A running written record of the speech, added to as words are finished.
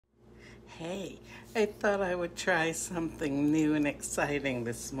I thought I would try something new and exciting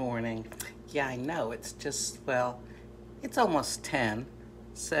this morning. Yeah, I know, it's just, well, it's almost 10,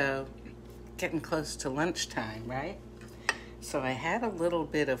 so getting close to lunchtime, right? So I had a little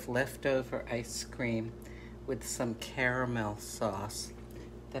bit of leftover ice cream with some caramel sauce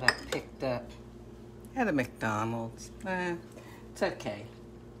that I picked up at a McDonald's. It's okay.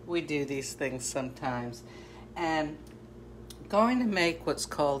 We do these things sometimes. And going to make what's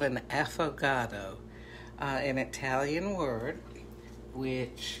called an affogato, an Italian word,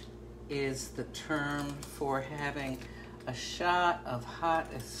 which is the term for having a shot of hot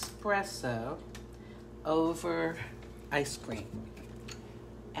espresso over ice cream.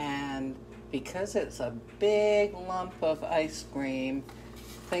 And because it's a big lump of ice cream,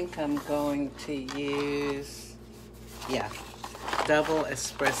 I think I'm going to use, double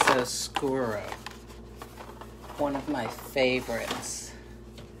espresso Scuro. One of my favorites.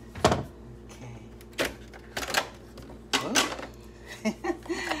 Okay.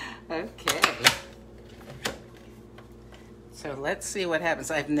 Okay. So let's see what happens.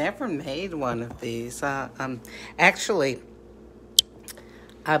 I've never made one of these. Actually,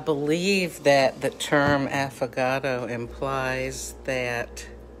 I believe that the term affogato implies that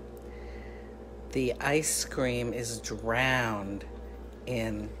the ice cream is drowned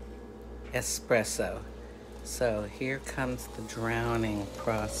in espresso. So here comes the drowning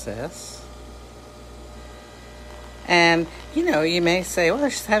process. And, you may say, well,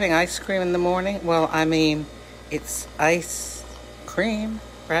 she's having ice cream in the morning. Well, I mean, it's ice cream,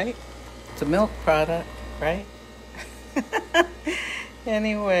 right? It's a milk product, right?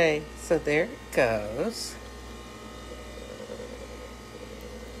 Anyway, so there it goes.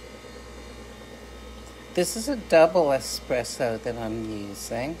 This is a double espresso that I'm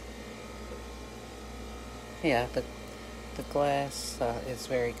using. Yeah, the glass is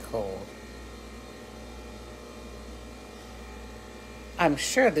very cold. I'm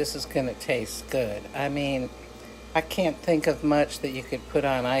sure this is going to taste good. I mean, I can't think of much that you could put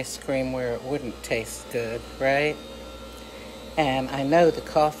on ice cream where it wouldn't taste good, right? And I know the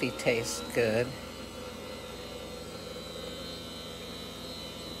coffee tastes good.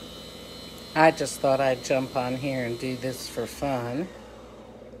 I just thought I'd jump on here and do this for fun.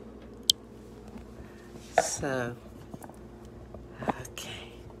 So,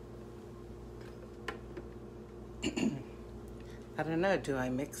 okay. I don't know, do I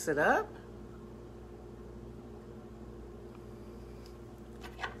mix it up?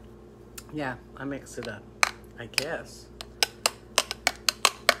 Yeah, I mix it up, I guess.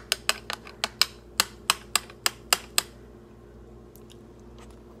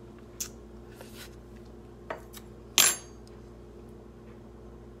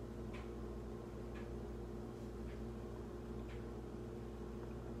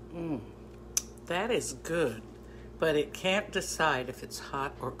 That is good, but it can't decide if it's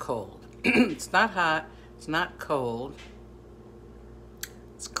hot or cold. It's not hot, it's not cold.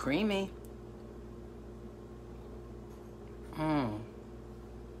 It's creamy.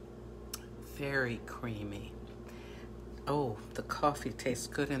 Very creamy. Oh, the coffee tastes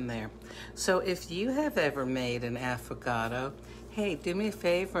good in there. So if you have ever made an affogato, hey, do me a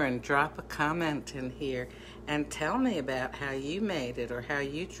favor and drop a comment in here and tell me about how you made it or how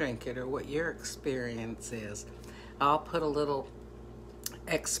you drink it or what your experience is. I'll put a little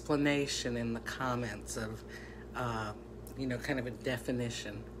explanation in the comments of, kind of a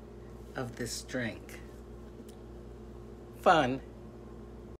definition of this drink. Fun.